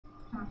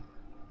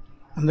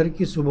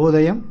అందరికీ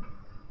శుభోదయం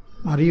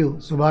మరియు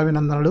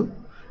శుభాభినందనలు.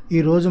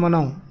 ఈరోజు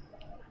మనం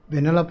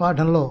వెన్నెల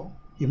పాఠంలో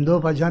 8వ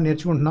పద్యాన్ని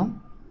నేర్చుకుంటున్నాం.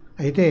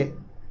 అయితే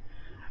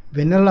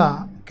వెన్నెల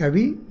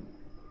కవి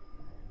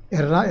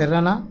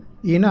ఎర్రన,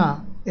 ఈయన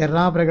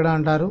ఎర్రాప్రగడ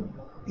అంటారు.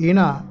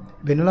 ఈయన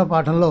వెన్నెల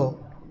పాఠంలో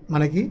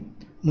మనకి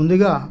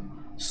ముందుగా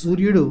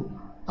సూర్యుడు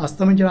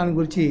అస్తమించడానికి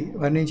గురించి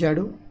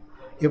వర్ణించాడు.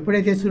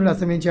 ఎప్పుడైతే సూర్యుడు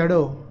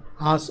అస్తమించాడో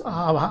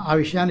ఆ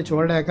విషయాన్ని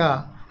చూడలేక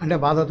అంటే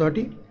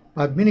బాధతోటి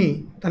పద్మిని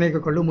తన యొక్క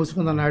కళ్ళు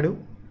మూసుకుందన్నాడు.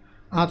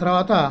 ఆ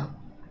తర్వాత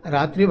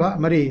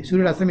మరి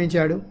సూర్యుడు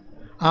అస్తమించాడు.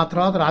 ఆ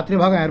తర్వాత రాత్రి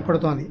భాగం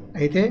ఏర్పడుతోంది.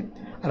 అయితే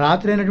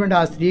రాత్రి అయినటువంటి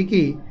ఆ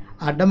స్త్రీకి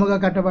అడ్డముగా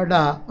కట్టబడ్డ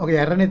ఒక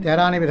ఎర్రని తెర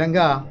అనే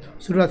విధంగా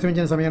సూర్యుడు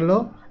అస్తమించిన సమయంలో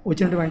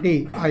వచ్చినటువంటి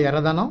ఆ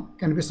ఎర్రదనం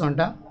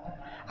కనిపిస్తుంట.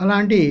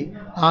 అలాంటి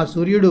ఆ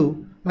సూర్యుడు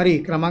మరి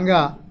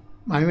క్రమంగా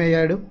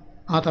మాయమయ్యాడు.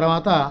 ఆ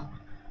తర్వాత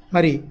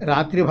మరి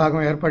రాత్రి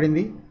భాగం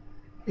ఏర్పడింది.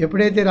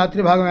 ఎప్పుడైతే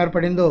రాత్రి భాగం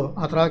ఏర్పడిందో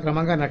ఆ తర్వాత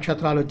క్రమంగా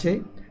నక్షత్రాలు వచ్చాయి.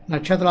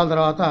 నక్షత్రాల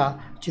తర్వాత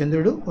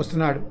చంద్రుడు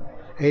వస్తున్నాడు.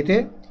 అయితే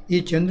ఈ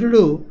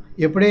చంద్రుడు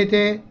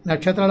ఎప్పుడైతే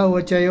నక్షత్రాలు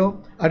వచ్చాయో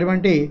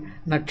అటువంటి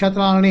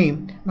నక్షత్రాలని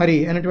మరి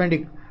అయినటువంటి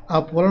ఆ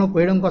పూలను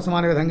కోయడం కోసం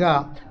అనే విధంగా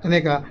తన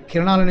యొక్క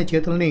కిరణాలని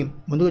చేతులని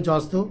ముందుకు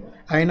చాస్తూ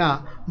ఆయన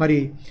మరి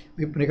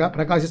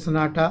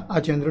ప్రకాశిస్తున్నట్ట ఆ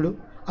చంద్రుడు.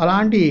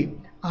 అలాంటి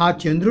ఆ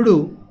చంద్రుడు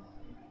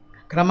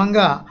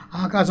క్రమంగా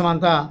ఆకాశం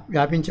అంతా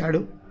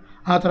వ్యాపించాడు.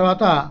 ఆ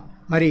తర్వాత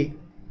మరి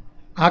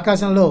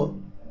ఆకాశంలో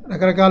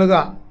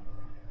రకరకాలుగా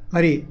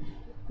మరి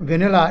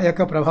వెన్నెల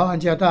యొక్క ప్రభావం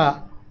చేత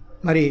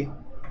మరి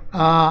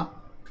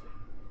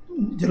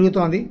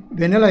జరుగుతోంది.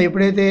 వెన్నెల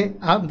ఎప్పుడైతే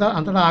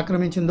అంతటా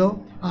ఆక్రమించిందో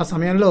ఆ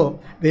సమయంలో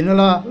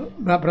వెన్నెల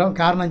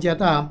కారణం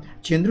చేత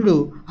చంద్రుడు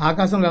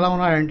ఆకాశంలో ఎలా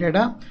ఉన్నాడంటేట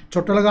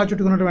చుట్టలుగా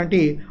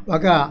చుట్టుకున్నటువంటి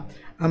ఒక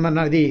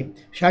అది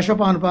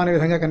శేషపానుప అనే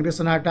విధంగా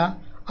కనిపిస్తున్నట్ట.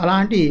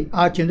 అలాంటి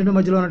ఆ చంద్రుడి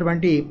మధ్యలో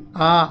ఉన్నటువంటి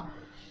ఆ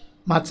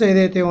మచ్చ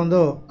ఏదైతే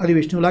ఉందో అది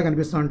విష్ణువులా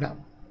కనిపిస్తుంట.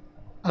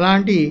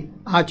 అలాంటి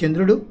ఆ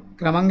చంద్రుడు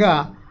క్రమంగా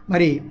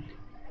మరి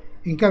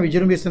ఇంకా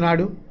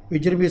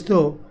విజృంభిస్తూ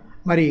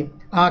మరి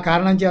ఆ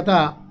కారణం చేత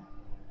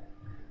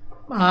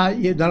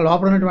దాని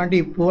లోపల ఉన్నటువంటి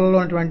పూలలో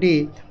ఉన్నటువంటి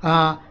ఆ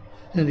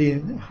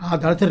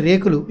దళసరి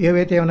రేకులు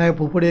ఏవైతే ఉన్నాయో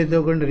పుప్పొడి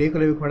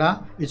రేకులు అవి కూడా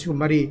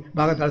మరి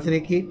బాగా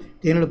దళసరెక్కి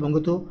తేనెలు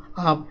పొంగుతూ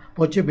ఆ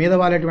పొచ్చి మీద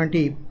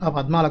వాలేటువంటి ఆ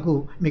పద్మాలకు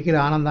మిక్కిలి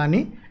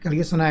ఆనందాన్ని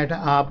కలిగిస్తున్నాయట.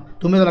 ఆ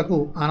తుమ్మిదలకు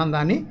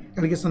ఆనందాన్ని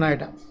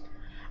కలిగిస్తున్నాయట.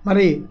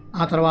 మరి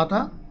ఆ తర్వాత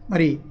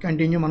మరి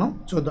కంటిన్యూ మనం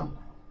చూద్దాం.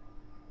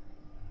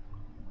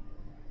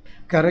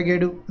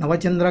 కరగెడు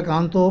నవచంద్ర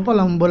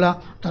కాంతోపలంబుల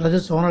తలజు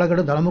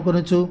సోనలగడు దళము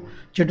కొనుచు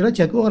చెట్టుల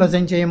చకోర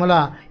సంచయముల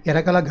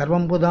ఎరకల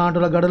గర్వంపు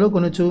దాటుల గడలు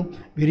కొనుచు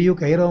విరియు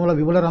కైరవముల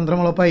విపుల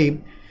రంధ్రములపై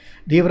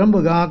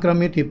దీవ్రంబుగా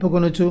క్రమ్మి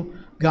తిప్పుకొనుచు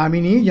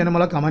గామినీ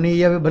జనముల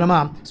కమనీయ విభ్రమ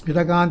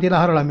స్మితకాంతి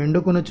లహరుల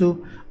మెండుకొనుచు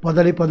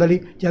పొదలి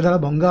చెదల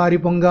బొంగారి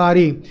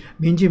పొంగారి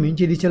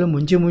మించి దిశలు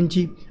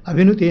ముంచి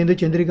అభినుతేందు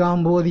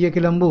చంద్రికాంబోదియ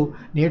కిలంబు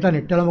నీట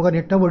నిట్టలముగ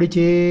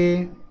నిట్టబొడిచే.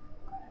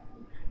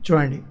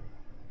 చూడండి,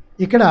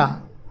 ఇక్కడ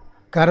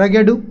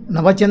కరగెడు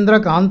నవచంద్ర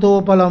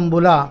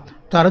కాంతోపలంబుల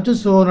తరచు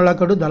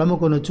సోనులకడు దళము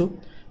కొనుచు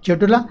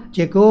చెట్టుల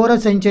చకోర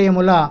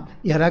సంచయముల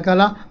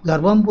ఎరకల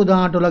గర్వంపు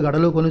దాటుల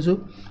గడలు కొనుచు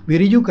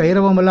విరియు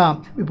కైరవముల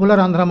విపుల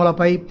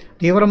రంధ్రములపై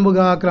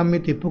తీవ్రంబుగా క్రమ్మి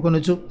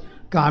తిప్పుకొనుచు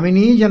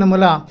కామినీ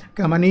జనముల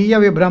కమనీయ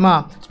విభ్రమ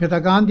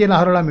స్మితకాంతి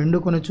లహరుల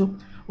మెండుకొనుచు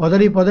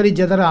పొదలి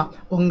జదర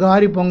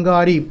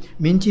పొంగారి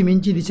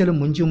మించి దిశలు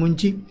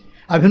ముంచి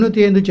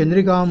అభినుతేందు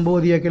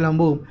చంద్రికాంబోదియ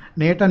కిలంబు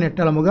నీట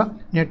నెట్టలముగా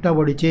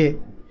నెట్టబొడిచే.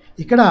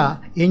 ఇక్కడ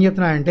ఏం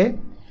చెప్తున్నాడంటే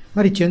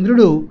మరి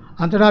చంద్రుడు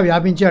అంతటా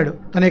వ్యాపించాడు,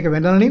 తన యొక్క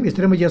వెన్నెలని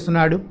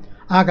విస్తరింపజేస్తున్నాడు.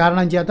 ఆ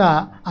కారణం చేత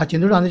ఆ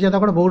చంద్రుడు అందుచేత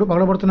కూడా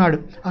పగలబడుతున్నాడు.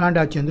 అలాంటి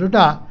ఆ చంద్రుట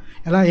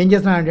ఏం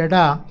చేస్తున్నాడంటేట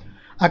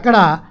అక్కడ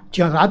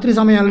రాత్రి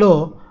సమయంలో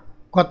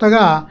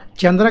కొత్తగా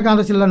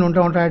చంద్రకాంత శిలను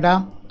ఉంటాయట.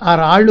 ఆ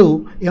రాళ్ళు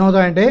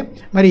ఏమవుతాయంటే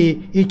మరి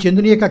ఈ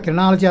చంద్రుని యొక్క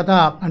కిరణాల చేత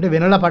అంటే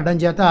వెన్నెల పడ్డం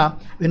చేత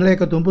వెన్నెల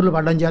యొక్క తుంపుర్లు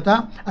పడ్డం చేత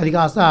అవి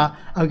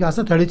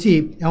కాస్త తడిచి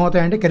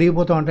ఏమవుతాయంటే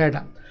కరిగిపోతూ ఉంటాయట.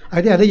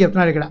 అయితే అదే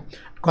చెప్తున్నాడు ఇక్కడ.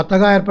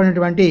 కొత్తగా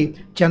ఏర్పడినటువంటి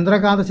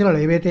చంద్రకాంత శిలలు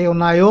ఏవైతే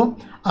ఉన్నాయో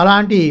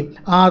అలాంటి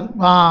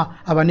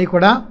అవన్నీ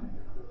కూడా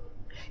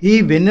ఈ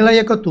వెన్నెల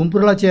యొక్క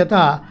తుంపురుల చేత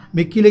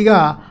మిక్కిలిగా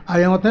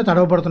అవి ఏమవుతున్నాయి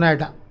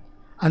తడవబడుతున్నాయట.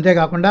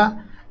 అంతేకాకుండా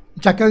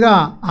చక్కగా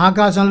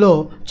ఆకాశంలో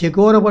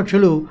చకోర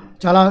పక్షులు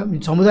చాలా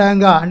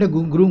సముదాయంగా అంటే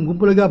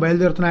గుంపులుగా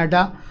బయలుదేరుతున్నాయట.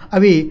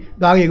 అవి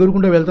బాగా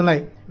ఎగురుకుంటూ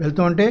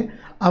వెళ్తూ ఉంటే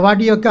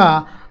వాటి యొక్క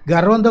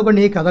గర్వంతో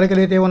కొన్ని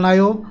కదలికలు అయితే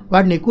ఉన్నాయో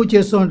వాటిని ఎక్కువ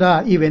చేస్తూ ఉంటా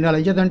ఈ వెన్నెల.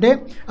 ఏం చేతంటే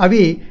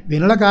అవి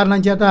వెన్నెల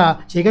కారణం చేత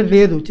చీకటి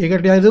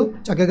లేదు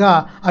చక్కగా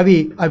అవి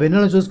ఆ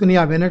వెన్నెలను చూసుకుని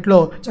ఆ వెన్నెట్లో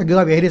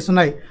చక్కగా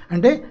విహరిస్తున్నాయి.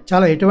 అంటే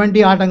చాలా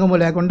ఎటువంటి ఆటంకము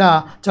లేకుండా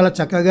చాలా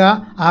చక్కగా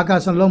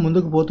ఆకాశంలో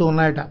ముందుకు పోతూ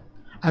ఉన్నాయట.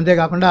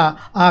 అంతేకాకుండా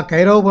ఆ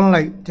కైరవ పూలు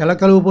ఉన్నాయి, తెల్ల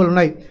కలువు పూలు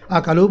ఉన్నాయి. ఆ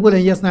కలువు పూలు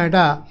ఏం చేస్తున్నాయట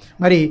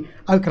మరి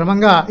అవి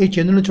క్రమంగా ఈ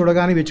చంద్రుని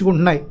చూడగానే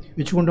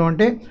విచ్చుకుంటూ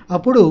ఉంటే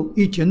అప్పుడు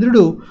ఈ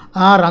చంద్రుడు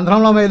ఆ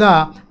రంధ్రంలో మీద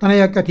తన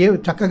యొక్క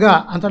చక్కగా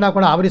అంతటా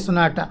కూడా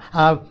ఆవరిస్తున్నట్ట.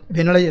 ఆ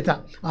వెన్నెల చేత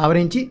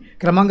ఆవరించి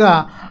క్రమంగా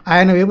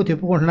ఆయన వైపు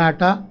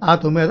తిప్పుకుంటున్నట్ట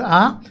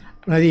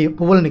అది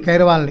పువ్వులని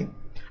కైరవాలని.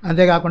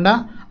 అంతేకాకుండా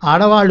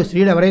ఆడవాళ్ళు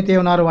స్త్రీలు ఎవరైతే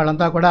ఉన్నారో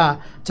వాళ్ళంతా కూడా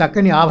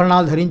చక్కని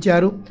ఆభరణాలు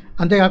ధరించారు.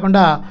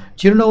 అంతేకాకుండా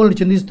చిరునవ్వులను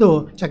చిందిస్తూ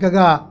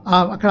చక్కగా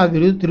అక్కడ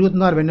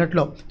తిరుగుతున్నారు.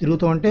 వెన్నట్లో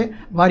తిరుగుతూ ఉంటే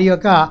వారి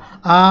యొక్క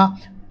ఆ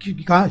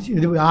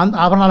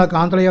ఆభరణాల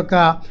కాంతుల యొక్క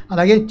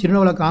అలాగే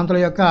చిరునవ్వుల కాంతుల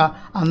యొక్క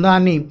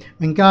అందాన్ని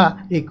ఇంకా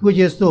ఎక్కువ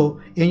చేస్తూ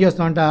ఏం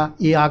చేస్తామంట,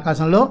 ఈ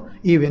ఆకాశంలో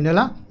ఈ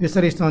వెన్నెల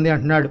విస్తరిస్తుంది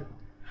అంటున్నాడు.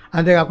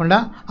 అంతేకాకుండా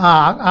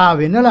ఆ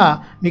వెన్నెల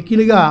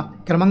మిక్కిలిగా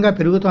క్రమంగా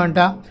పెరుగుతూ అంట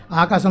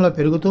ఆకాశంలో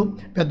పెరుగుతూ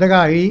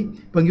పెద్దగా అయి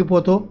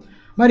పొంగిపోతూ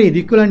మరి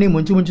దిక్కులన్నీ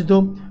ముంచుతూ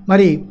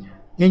మరి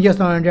ఏం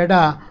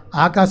చేస్తామంటే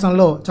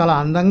ఆకాశంలో చాలా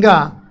అందంగా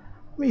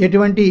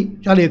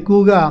చాలా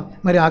ఎక్కువగా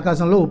మరి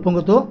ఆకాశంలో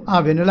ఉప్పొంగుతూ ఆ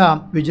వెన్నెల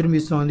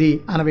విజృంభిస్తోంది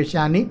అన్న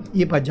విషయాన్ని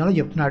ఈ పద్యంలో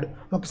చెప్తున్నాడు.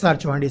 ఒకసారి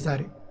చూడండి.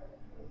 ఈసారి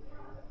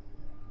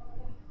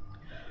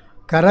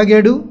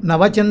కరగెడు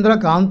నవచంద్ర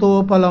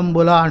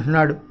కాంతోపలంబుల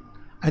అంటున్నాడు.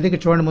 అయితే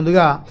చూడండి,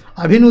 ముందుగా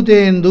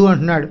అభినుతేందు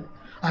అంటున్నాడు.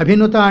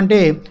 అభినుత అంటే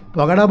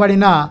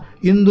పొగడబడిన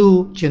ఇందు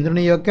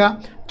చంద్రుని యొక్క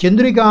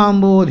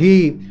చంద్రికాంబోధి.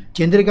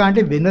 చంద్రిక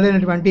అంటే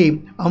వెన్నెలైనటువంటి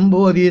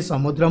అంబోధి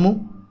సముద్రము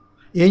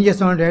ఏం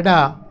చేస్తామంటే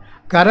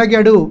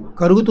కరగెడు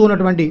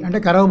కరుగుతున్నటువంటి అంటే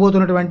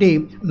కరగబోతున్నటువంటి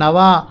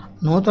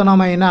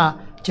నూతనమైన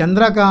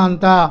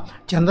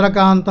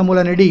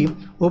చంద్రకాంతములనిడి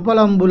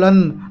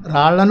ఉపలంబులన్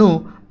రాళ్లను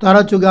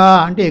తరచుగా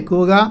అంటే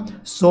ఎక్కువగా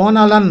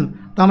సోనలన్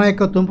తమ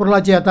యొక్క తుంపురుల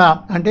చేత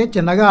అంటే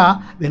చిన్నగా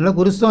వెన్నెల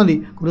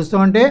కురుస్తూ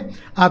అంటే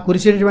ఆ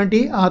కురిసేటువంటి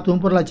ఆ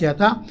తుంపురుల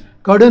చేత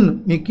కడున్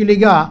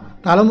మిక్కిలిగా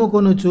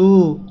తలముకొనుచు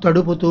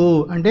తడుపుతూ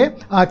అంటే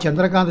ఆ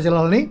చంద్రకాంత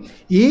శిలలని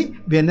ఈ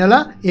వెన్నెల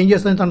ఏం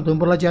చేస్తుంది, తన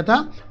తుంపురుల చేత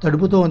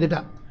తడుపుతూ ఉందిట.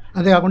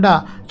 అంతేకాకుండా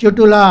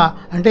చెట్టుల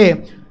అంటే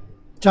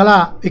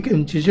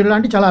చెట్టుల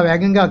అంటే చాలా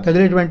వేగంగా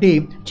కదిలేటువంటి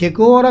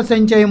చకోర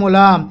సంచయముల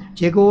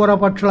చకోర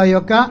పక్షుల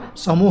యొక్క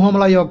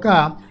సమూహముల యొక్క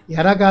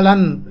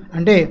ఎరకలన్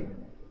అంటే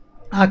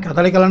ఆ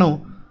కదలికలను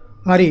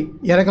మరి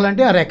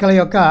ఎరకలంటే ఆ రెక్కల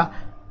యొక్క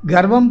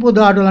గర్వంపు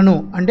దాడులను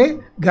అంటే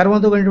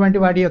గర్వంతో ఉన్నటువంటి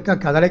వాటి యొక్క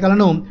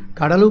కదలికలను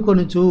కడలు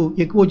కొనుచు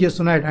ఎక్కువ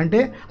చేస్తున్నాడు. అంటే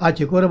ఆ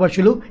చకోర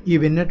పక్షులు ఈ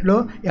వెన్నెట్లో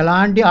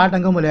ఎలాంటి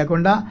ఆటంకము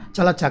లేకుండా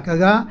చాలా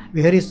చక్కగా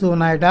విహరిస్తూ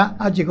ఉన్నాయట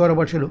ఆ చకోర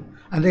పక్షులు.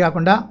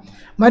 అంతేకాకుండా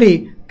మరి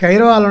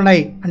కైరవాలు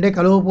ఉన్నాయి అంటే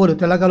కలువపూలు,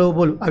 తెల్ల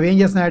కలువపూలు అవి ఏం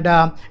చేస్తున్నాయట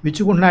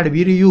విచ్చుకుంటున్నాడు.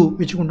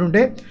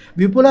 విచ్చుకుంటుంటే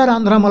విపుల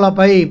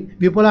రంధ్రములపై,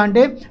 విపుల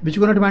అంటే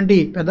విచ్చుకున్నటువంటి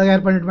పెద్దగా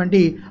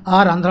ఏర్పడినటువంటి ఆ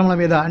రంధ్రముల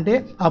మీద అంటే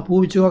ఆ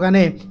పువ్వు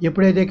విచ్చుకోగానే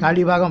ఎప్పుడైతే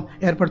ఖాళీ భాగం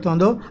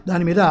ఏర్పడుతుందో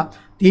దాని మీద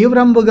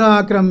తీవ్రంబుగా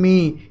క్రమ్మి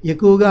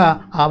ఎక్కువగా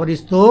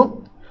ఆవరిస్తూ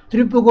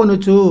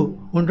త్రిప్పుకొనుచు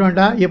ఉంటుంట.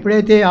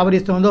 ఎప్పుడైతే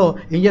ఆవరిస్తుందో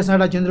ఏం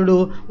చేస్తున్నాడు ఆ చంద్రుడు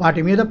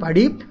వాటి మీద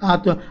పడి ఆ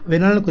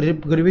వెన్నెలను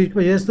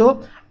కురిపించేస్తూ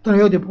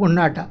తన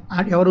తిప్పుకుంటున్నట్ట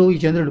ఎవరు ఈ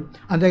చంద్రుడు.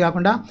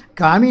 అంతేకాకుండా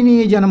కామినీ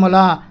జనముల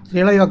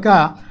స్త్రీల యొక్క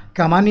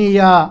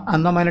కమనీయ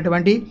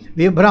అందమైనటువంటి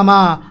విభ్రమ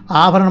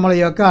ఆభరణముల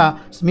యొక్క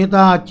స్మిత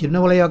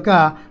చిరునవ్వుల యొక్క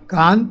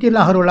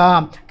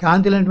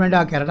కాంతిలైనటువంటి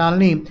ఆ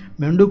కెరటాలని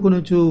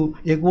మెండుకునుచు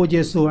ఎక్కువ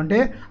చేస్తూ అంటే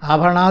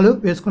ఆభరణాలు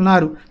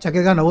వేసుకున్నారు,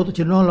 చక్కగా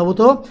చిరునవ్వులు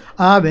నవ్వుతూ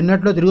ఆ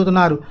వెన్నెట్లో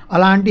తిరుగుతున్నారు.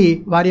 అలాంటి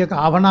వారి యొక్క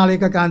ఆభరణాల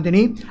యొక్క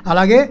కాంతిని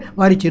అలాగే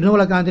వారి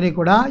చిరునవ్వుల కాంతిని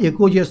కూడా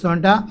ఎక్కువ చేస్తూ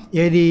అంట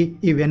ఏది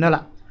ఈ వెన్నెల.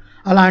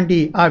 అలాంటి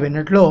ఆ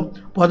వెన్నెట్లో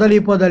పొదలి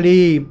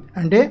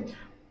అంటే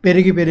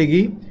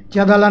పెరిగి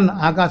చెదలన్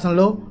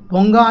ఆకాశంలో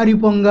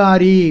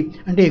పొంగారి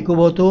అంటే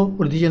ఎక్కువతో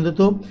వృద్ధి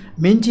చెందుతూ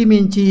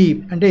మించి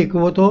అంటే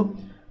ఎక్కువతో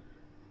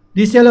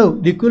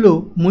దిక్కులు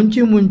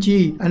ముంచి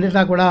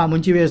అన్నిటా కూడా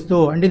ముంచివేస్తూ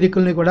అన్ని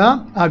దిక్కుల్ని కూడా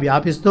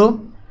వ్యాపిస్తూ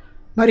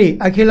మరి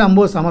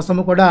అఖిలంబు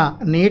సమస్తము కూడా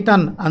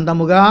నీటన్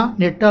అందముగా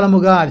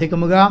నిట్టలముగా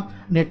అధికముగా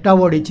నెట్ట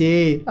ఒడిచి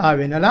ఆ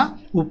వెన్నెల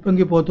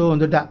ఉప్పొంగిపోతూ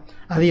ఉందుట.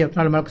 అది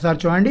చెప్తున్నాడు. మరొకసారి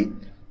చూడండి.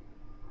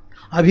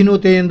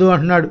 అభినుతేందు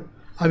అంటున్నాడు.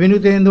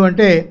 అభినుతేందు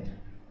అంటే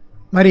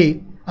మరి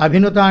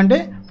అభినుత అంటే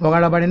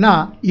పొగడబడిన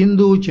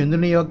ఇందు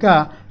చంద్రుని యొక్క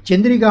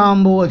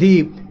చంద్రికాంబోధి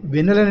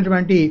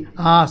వెన్నెలైనటువంటి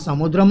ఆ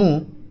సముద్రము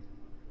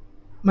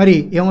మరి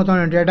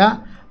ఏమవుతుందంటే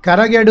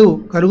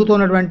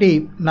కరుగుతున్నటువంటి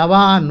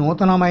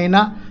నూతనమైన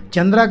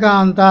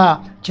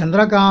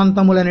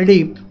చంద్రకాంతములనిడి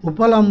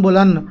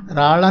ఉపలంబులన్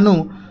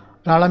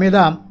రాళ్ల మీద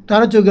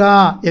తరచుగా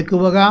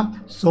ఎక్కువగా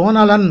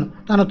సోనలన్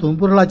తన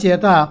తుంపురుల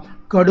చేత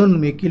కడున్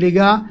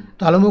మిక్కిలిగా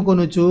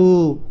తలముకొనుచు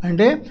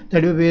అంటే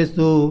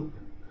తడిపివేస్తూ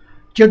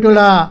చెట్టుల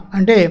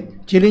అంటే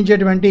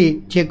చెలించేటువంటి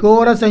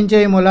చకోర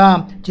సంచయముల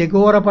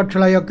చకోర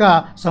పక్షుల యొక్క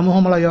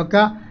సమూహముల యొక్క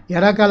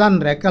ఎరకలన్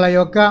రెక్కల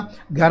యొక్క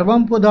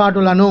గర్వంపు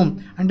దాటులను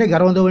అంటే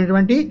గర్వంతో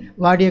ఉన్నటువంటి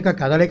వాటి యొక్క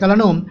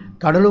కదలికలను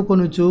కడలు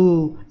కొనుచు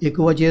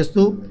ఎక్కువ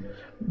చేస్తూ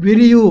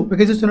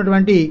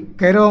వికసిస్తున్నటువంటి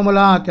కైరవముల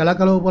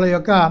తెలకలోపుల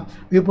యొక్క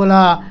విపుల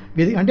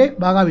అంటే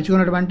బాగా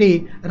విచ్చుకున్నటువంటి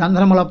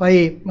రంధ్రములపై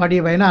వాటి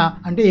పైన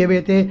అంటే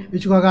ఏవైతే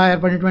విచ్చుకోగా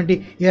ఏర్పడినటువంటి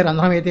ఏ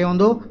రంధ్రం అయితే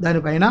ఉందో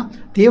దానిపైన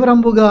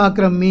తీవ్రంబుగా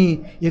క్రమ్మి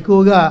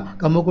ఎక్కువగా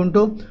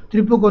కమ్ముకుంటూ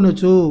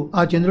త్రిప్పుకొనుచు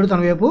ఆ చంద్రుడు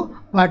తన వైపు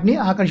వాటిని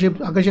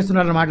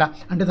ఆకర్షిస్తున్నాడు అన్నమాట.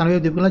 అంటే తన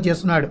వైపు దిక్కులా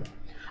చేస్తున్నాడు.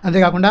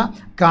 అంతేకాకుండా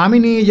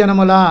కామినీ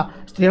జనముల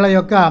స్త్రీల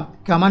యొక్క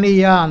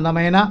కమనీయ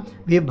అందమైన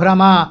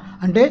విభ్రమ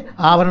అంటే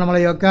ఆభరణముల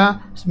యొక్క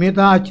స్మిత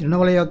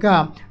చిరునవుల యొక్క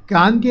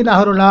కాంతి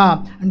లహరుల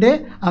అంటే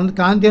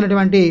కాంతి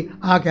అయినటువంటి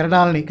ఆ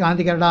కెరటాలని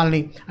కాంతి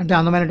కెరటాలని అంటే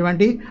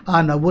అందమైనటువంటి ఆ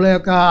నవ్వుల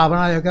యొక్క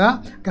ఆభరణాల యొక్క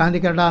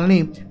కాంతి కెరటాలని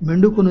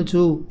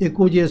మెండుకొనుచు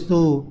ఎక్కువ చేస్తూ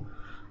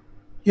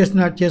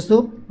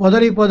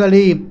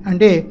పొదలి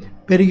అంటే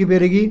పెరిగి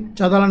పెరిగి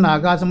చదలన్న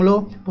ఆకాశంలో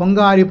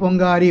పొంగారి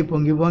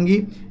పొంగి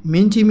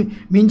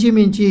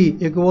మించి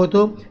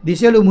ఎక్కువతో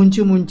దిశలు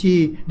ముంచి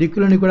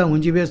దిక్కులని కూడా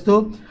ముంచివేస్తూ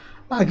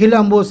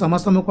అఖిలంబు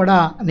సమస్తము కూడా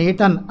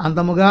నీటన్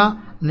అందముగా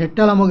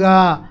నిట్టలముగా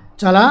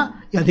చాలా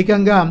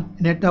అధికంగా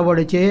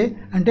నెట్టబడిచే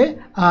అంటే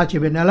ఆ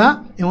వెన్నెల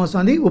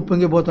ఏమొస్తుంది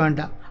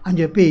ఉప్పొంగిపోతుందంట అని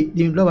చెప్పి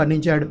దీంట్లో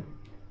వర్ణించాడు.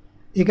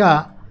 ఇక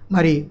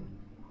మరి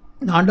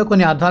దాంట్లో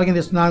కొన్ని అర్థాల కింద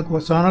ఇస్తున్నాను.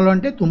 సోనలు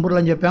అంటే తుంపురులు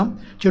అని చెప్పాం,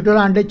 చెట్టుల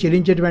అంటే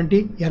చెలించేటువంటి,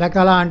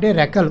 ఎరకల అంటే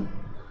రెక్కలు,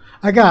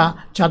 ఇక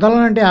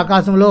చదలను అంటే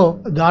ఆకాశంలో,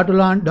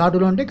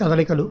 దాటులు అంటే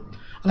కదలికలు,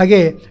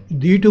 అలాగే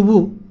దీటువు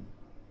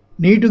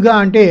నీటుగా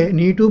అంటే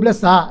నీటు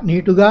ప్లస్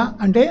నీటుగా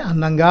అంటే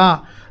అందంగా,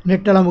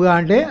 నిట్టలముగా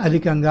అంటే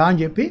అధికంగా అని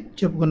చెప్పి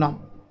చెప్పుకున్నాం.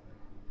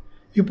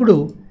 ఇప్పుడు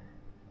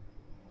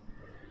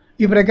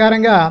ఈ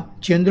ప్రకారంగా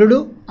చంద్రుడు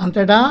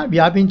అంతటా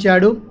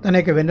వ్యాపించాడు, తన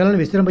యొక్క వెన్నెలను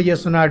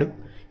విస్తరింపజేస్తున్నాడు.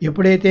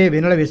 ఎప్పుడైతే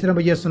వెన్నెల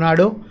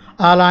విస్తరింపజేస్తున్నాడో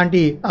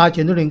అలాంటి ఆ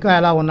చంద్రుడు ఇంకా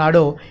ఎలా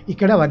ఉన్నాడో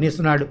ఇక్కడ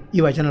వర్ణిస్తున్నాడు ఈ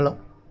వచనంలో.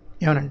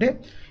 ఏమనంటే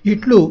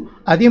ఇట్లు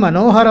అతి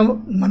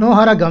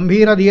మనోహర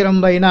గంభీర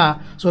ధీరంబైన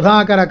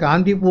సుధాకర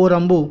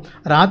కాంతిపూరంబు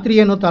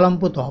రాత్రియను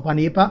తలంపు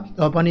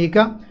తోపనీక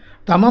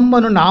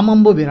తమంబను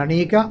నామంబు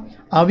విననీక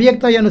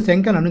అవ్యక్తయను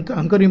శంకను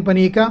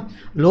అంకురింపనీక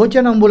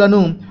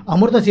లోచనంబులకు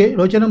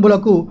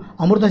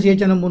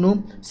అమృతసేచనంబును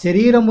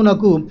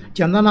శరీరమునకు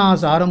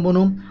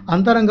చందనాసారంబును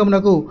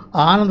అంతరంగమునకు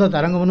ఆనంద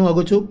తరంగమును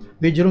అగుచు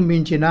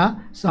విజృంభించిన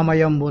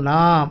సమయంబున.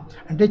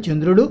 అంటే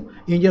చంద్రుడు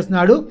ఏం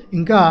చేస్తున్నాడు,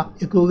 ఇంకా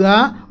ఎక్కువగా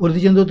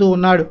వృద్ధి చెందుతూ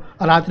ఉన్నాడు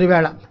ఆ రాత్రి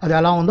వేళ. అది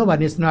ఎలా ఉందో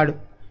వర్ణిస్తున్నాడు.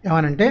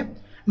 ఏమనంటే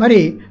మరి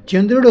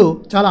చంద్రుడు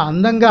చాలా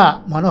అందంగా,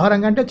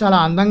 మనోహరంగా అంటే చాలా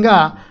అందంగా,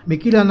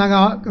 మిక్కిలి అందంగా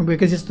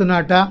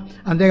వికసిస్తున్నట్ట.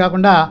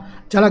 అంతేకాకుండా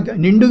చాలా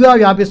నిండుగా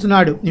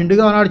వ్యాపిస్తున్నాడు.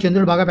 నిండుగా ఉన్నాడు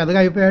చంద్రుడు, బాగా పెద్దగా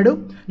అయిపోయాడు,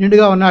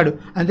 నిండుగా ఉన్నాడు.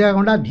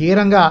 అంతేకాకుండా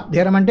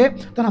ధీరం అంటే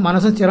తన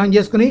మనసును స్థిరం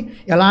చేసుకుని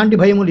ఎలాంటి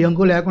భయములు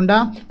ఎంకు లేకుండా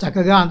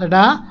చక్కగా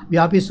అంతటా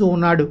వ్యాపిస్తూ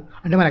ఉన్నాడు.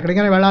 అంటే మనం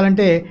ఎక్కడికైనా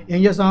వెళ్ళాలంటే ఏం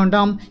చేస్తూ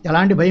ఉంటాం,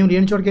 ఎలాంటి భయం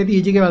లేని చోటకైతే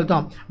ఈజీగా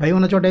వెళ్తాం, భయం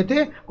ఉన్న చోటైతే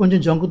కొంచెం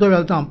జంకుతో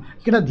వెళ్తాం.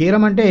 ఇక్కడ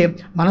ధీరం అంటే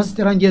మనసు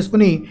స్థిరం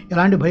చేసుకుని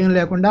ఎలాంటి భయం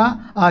లేకుండా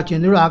ఆ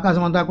చంద్రుడు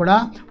ఆకాశం అంతా కూడా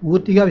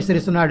పూర్తిగా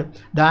విస్తరిస్తున్నాడు.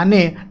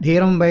 దాన్నే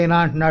ధీరం పైన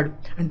అంటున్నాడు,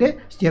 అంటే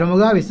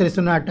స్థిరముగా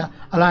విస్తరిస్తున్నట్ట.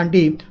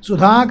 అలాంటి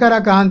సుధాకర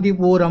కాంతి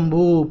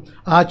పూరంబు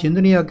ఆ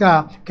చంద్రుని యొక్క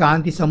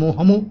కాంతి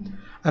సమూహము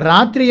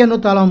రాత్రియను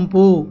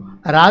తలంపు,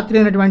 రాత్రి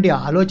అనేటువంటి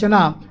ఆలోచన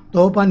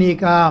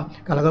తోపనీక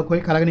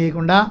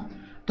కలగనీయకుండా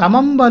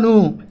తమంబను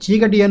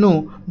చీకటియను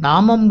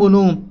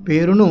నామంబును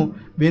పేరును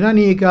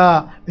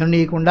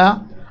విననీయకుండా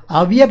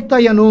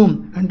అవ్యక్తయను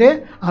అంటే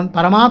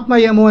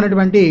పరమాత్మయము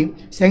అనేటువంటి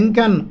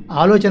శంకన్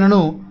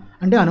ఆలోచనను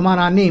అంటే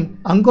అనుమానాన్ని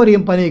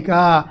అంకురింపనీక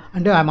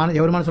అంటే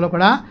ఎవరి మనసులో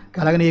కూడా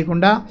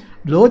కలగనీయకుండా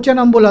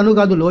లోచనంబులను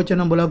కాదు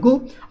లోచనంబులకు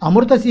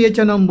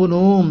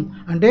అమృతసేచనంబును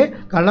అంటే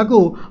కళ్ళకు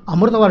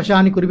అమృత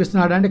వర్షాన్ని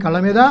కురిపిస్తున్నాడు. అంటే కళ్ళ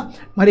మీద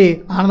మరి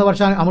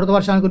అమృత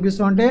వర్షాన్ని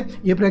కురిపిస్తూ ఉంటే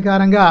ఏ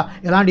ప్రకారంగా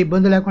ఎలాంటి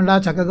ఇబ్బంది లేకుండా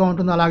చక్కగా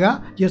ఉంటుందో అలాగా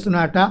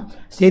చేస్తున్నట్ట.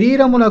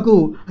 శరీరమునకు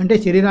అంటే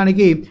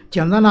శరీరానికి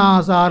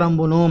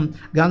చందనాసారంబును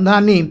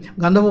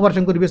గంధపు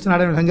వర్షం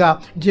కురిపిస్తున్నాడు అనే విధంగా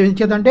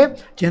చేతంటే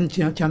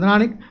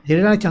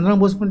శరీరానికి చందనం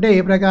పూసుకుంటే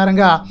ఏ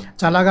ప్రకారంగా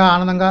చల్లగా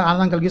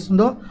ఆనందం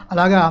కలిగిస్తుందో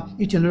అలాగా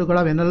ఈ చంద్రుడు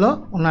కూడా వెన్నెల్లో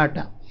ఉన్నట్ట.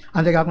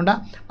 అంతేకాకుండా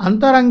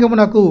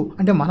అంతరంగమునకు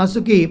అంటే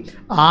మనస్సుకి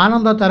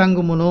ఆనంద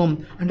తరంగమును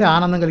అంటే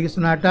ఆనందం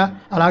కలిగిస్తున్నట్ట.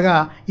 అలాగా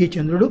ఈ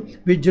చంద్రుడు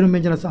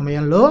విజృంభించిన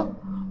సమయంలో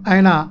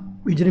ఆయన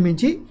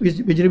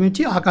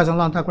విజృంభించి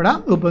ఆకాశంలో అంతా కూడా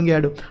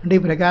ఉప్పొంగాడు. అంటే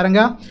ఈ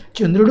ప్రకారంగా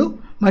చంద్రుడు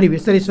మరి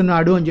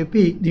విస్తరిస్తున్నాడు అని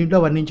చెప్పి దీంట్లో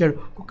వర్ణించాడు.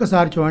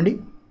 ఒక్కసారి చూడండి.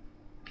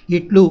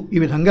 ఇట్లు ఈ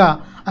విధంగా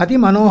అతి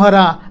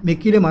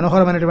మిక్కిలి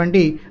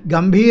మనోహరమైనటువంటి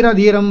గంభీర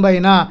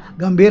ధీరంబైన,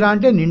 గంభీర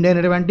అంటే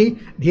నిండైనటువంటి,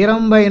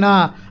 ధీరంబైన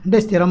అంటే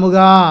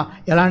స్థిరముగా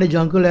ఎలాంటి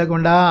జంకు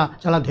లేకుండా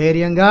చాలా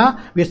ధైర్యంగా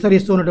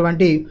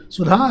విస్తరిస్తున్నటువంటి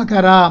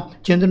సుధాకర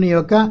చంద్రుని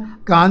యొక్క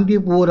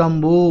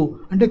కాంతిపూరంబు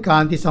అంటే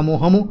కాంతి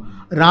సమూహము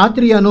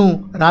రాత్రి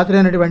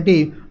అయినటువంటి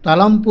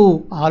తలంపు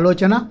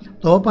ఆలోచన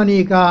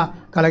తోపనీక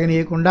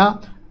కలగనీయకుండా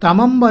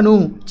తమంబను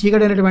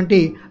చీకటైనటువంటి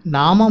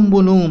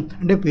నామంబును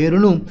అంటే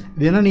పేరును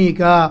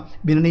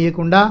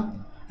విననీయకుండా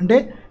అంటే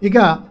ఇక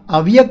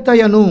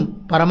అవ్యక్తయను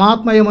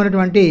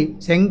పరమాత్మయమైనటువంటి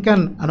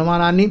శంకన్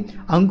అనుమానాన్ని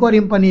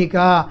అంకురింపనీక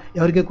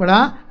ఎవరికి కూడా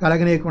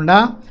కలగనీయకుండా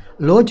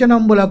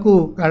లోచనంబులకు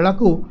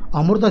కళ్ళకు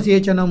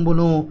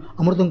అమృతసేచనంబును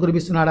అమృతం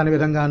కురిపిస్తున్నాడు అనే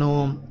విధంగాను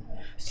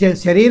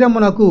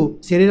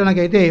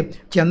శరీరానికైతే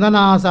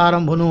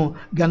చందనాసారంభును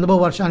గంధపు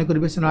వర్షాన్ని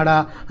కురిపిస్తున్నాడా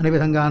అనే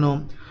విధంగాను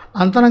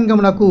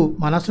అంతరంగమునకు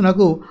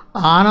మనస్సునకు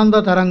ఆనంద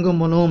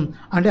తరంగమును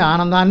అంటే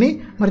ఆనందాన్ని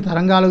మరి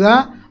తరంగాలుగా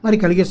మరి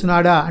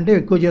కలిగిస్తున్నాడా అంటే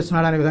ఎక్కువ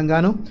చేస్తున్నాడా అనే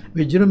విధంగాను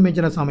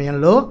విజృంభించిన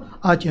సమయంలో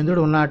ఆ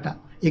చంద్రుడు ఉన్నట్ట.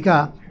 ఇక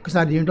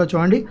ఒకసారి దీంట్లో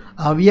చూడండి.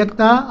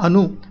 అవ్యక్త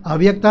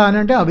అని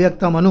అంటే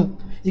అవ్యక్తమను,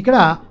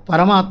 ఇక్కడ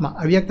పరమాత్మ,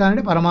 అవ్యక్త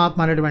అంటే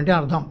పరమాత్మ అనేటువంటి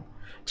అర్థం.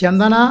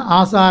 చందన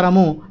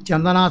ఆసారము,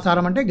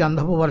 చందనాసారం అంటే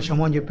గంధపు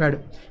వర్షము అని చెప్పాడు.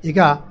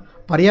 ఇక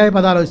పర్యాయ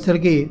పదాలు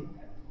వచ్చేసరికి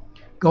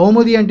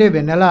కౌముది అంటే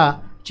వెన్నెల,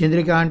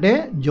 చంద్రిక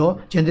అంటే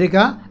చంద్రిక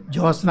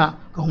జ్యోత్స్న.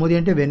 కౌముది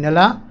అంటే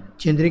వెన్నెల,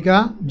 చంద్రిక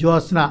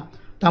జ్యోత్స్న.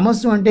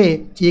 తమస్సు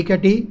అంటే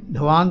చీకటి,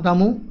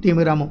 ధ్వాంతము,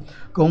 తిమిరము.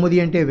 కౌముది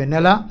అంటే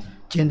వెన్నెల,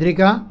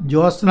 చంద్రిక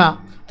జ్యోత్స్న.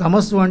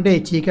 తమస్సు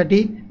అంటే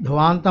చీకటి,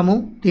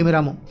 ధ్వాంతము,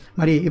 తిమిరము.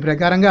 మరి ఈ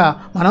ప్రకారంగా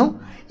మనం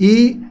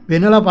ఈ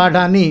వెన్నెల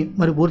పాఠాన్ని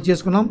మరి పూర్తి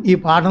చేసుకున్నాం. ఈ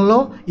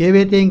పాఠంలో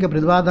ఏవైతే ఇంకా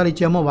ప్రతిపాదాలు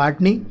ఇచ్చామో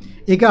వాటిని,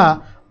 ఇక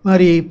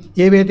మరి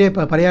ఏవైతే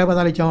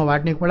పర్యాయపదాలు ఇచ్చామో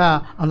వాటిని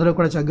కూడా అందరూ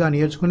కూడా చక్కగా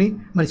నేర్చుకుని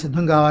మరి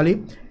సిద్ధం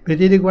కావాలి.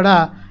 ప్రతిదీ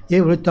కూడా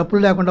ఏ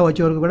తప్పులు లేకుండా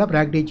వచ్చే వరకు కూడా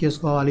ప్రాక్టీస్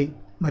చేసుకోవాలి.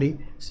 మరి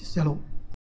సెలవు.